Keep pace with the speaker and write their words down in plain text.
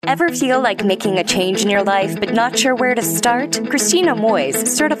Ever feel like making a change in your life but not sure where to start? Christina Moyes,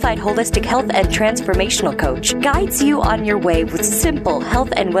 certified holistic health and transformational coach, guides you on your way with simple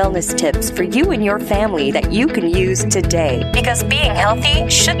health and wellness tips for you and your family that you can use today. Because being healthy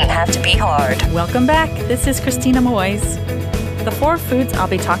shouldn't have to be hard. Welcome back. This is Christina Moyes. The 4 foods I'll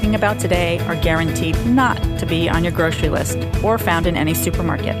be talking about today are guaranteed not to be on your grocery list or found in any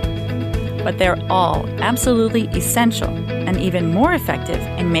supermarket. But they're all absolutely essential and even more effective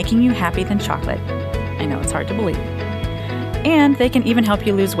in making you happy than chocolate. I know it's hard to believe. And they can even help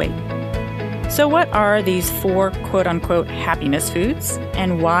you lose weight. So what are these 4 quote-unquote happiness foods,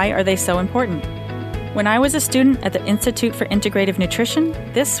 and why are they so important? When I was a student at the Institute for Integrative Nutrition,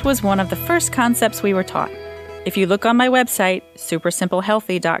 this was one of the first concepts we were taught. If you look on my website,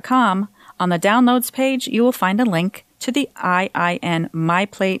 supersimplehealthy.com, on the downloads page, you will find a link to the IIN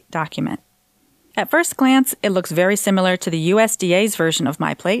MyPlate document. At first glance, it looks very similar to the USDA's version of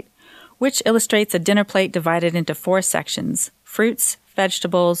MyPlate, which illustrates a dinner plate divided into 4 sections: fruits,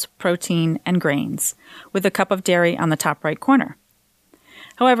 vegetables, protein, and grains, with a cup of dairy on the top right corner.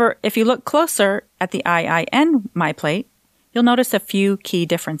 However, if you look closer at the IIN MyPlate, you'll notice a few key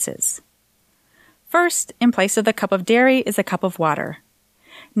differences. First, in place of the cup of dairy is a cup of water.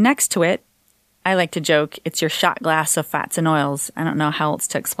 Next to it, I like to joke, it's your shot glass of fats and oils. I don't know how else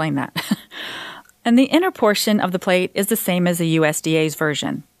to explain that. And the inner portion of the plate is the same as the USDA's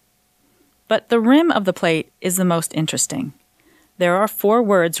version. But the rim of the plate is the most interesting. There are 4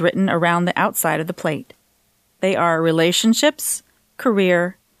 words written around the outside of the plate. They are relationships,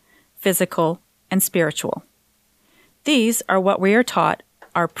 career, physical, and spiritual. These are what we are taught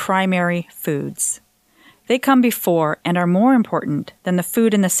are primary foods. They come before and are more important than the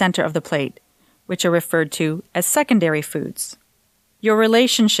food in the center of the plate, which are referred to as secondary foods. Your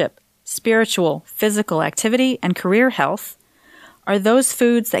relationship, spiritual, physical activity, and career health are those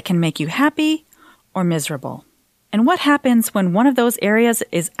foods that can make you happy or miserable. And what happens when one of those areas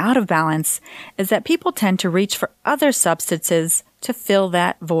is out of balance is that people tend to reach for other substances to fill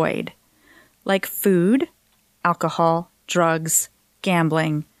that void, like food, alcohol, drugs,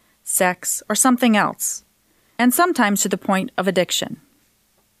 gambling, sex, or something else, and sometimes to the point of addiction.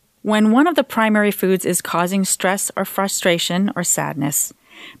 When one of the primary foods is causing stress or frustration or sadness,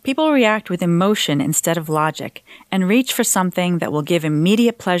 people react with emotion instead of logic and reach for something that will give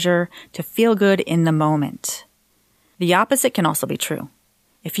immediate pleasure to feel good in the moment. The opposite can also be true.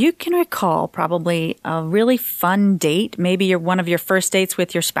 If you can recall probably a really fun date, maybe one of your first dates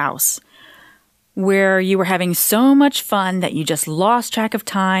with your spouse, where you were having so much fun that you just lost track of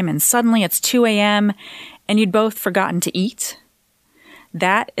time and suddenly it's 2 a.m. and you'd both forgotten to eat,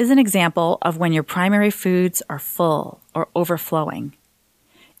 that is an example of when your primary foods are full or overflowing.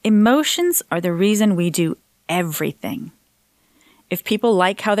 Emotions are the reason we do everything. If people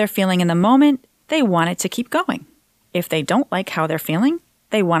like how they're feeling in the moment, they want it to keep going. If they don't like how they're feeling,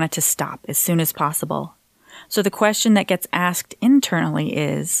 they want it to stop as soon as possible. So the question that gets asked internally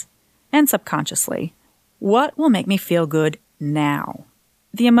is, and subconsciously, what will make me feel good now?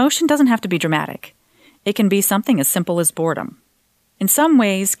 The emotion doesn't have to be dramatic. It can be something as simple as boredom. In some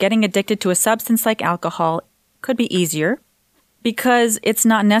ways, getting addicted to a substance like alcohol could be easier because it's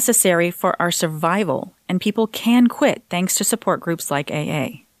not necessary for our survival and people can quit thanks to support groups like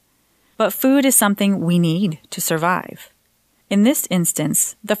AA. But food is something we need to survive. In this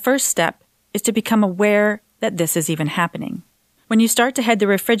instance, the first step is to become aware that this is even happening. When you start to head the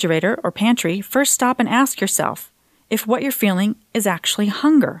refrigerator or pantry, first stop and ask yourself if what you're feeling is actually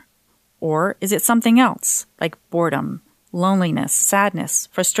hunger, or is it something else like boredom, loneliness, sadness,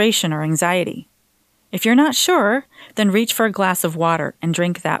 frustration, or anxiety. If you're not sure, then reach for a glass of water and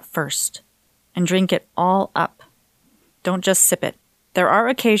drink that first. And drink it all up. Don't just sip it. There are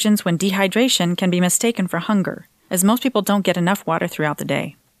occasions when dehydration can be mistaken for hunger, as most people don't get enough water throughout the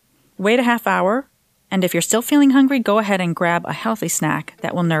day. Wait a half hour, and if you're still feeling hungry, go ahead and grab a healthy snack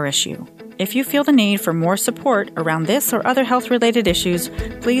that will nourish you. If you feel the need for more support around this or other health-related issues,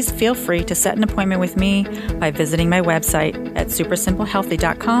 please feel free to set an appointment with me by visiting my website at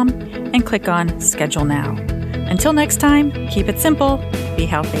supersimplehealthy.com and click on Schedule Now. Until next time, keep it simple, be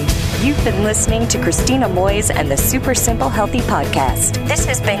healthy. You've been listening to Christina Moyes and the Super Simple Healthy Podcast. This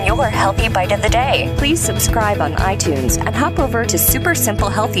has been your Healthy Bite of the Day. Please subscribe on iTunes and hop over to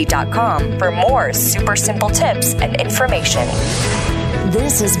supersimplehealthy.com for more super simple tips and information.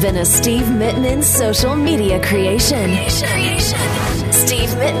 This has been a Steve Mittman social media creation.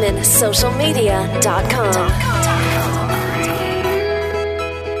 SteveMittmanSocialMedia.com.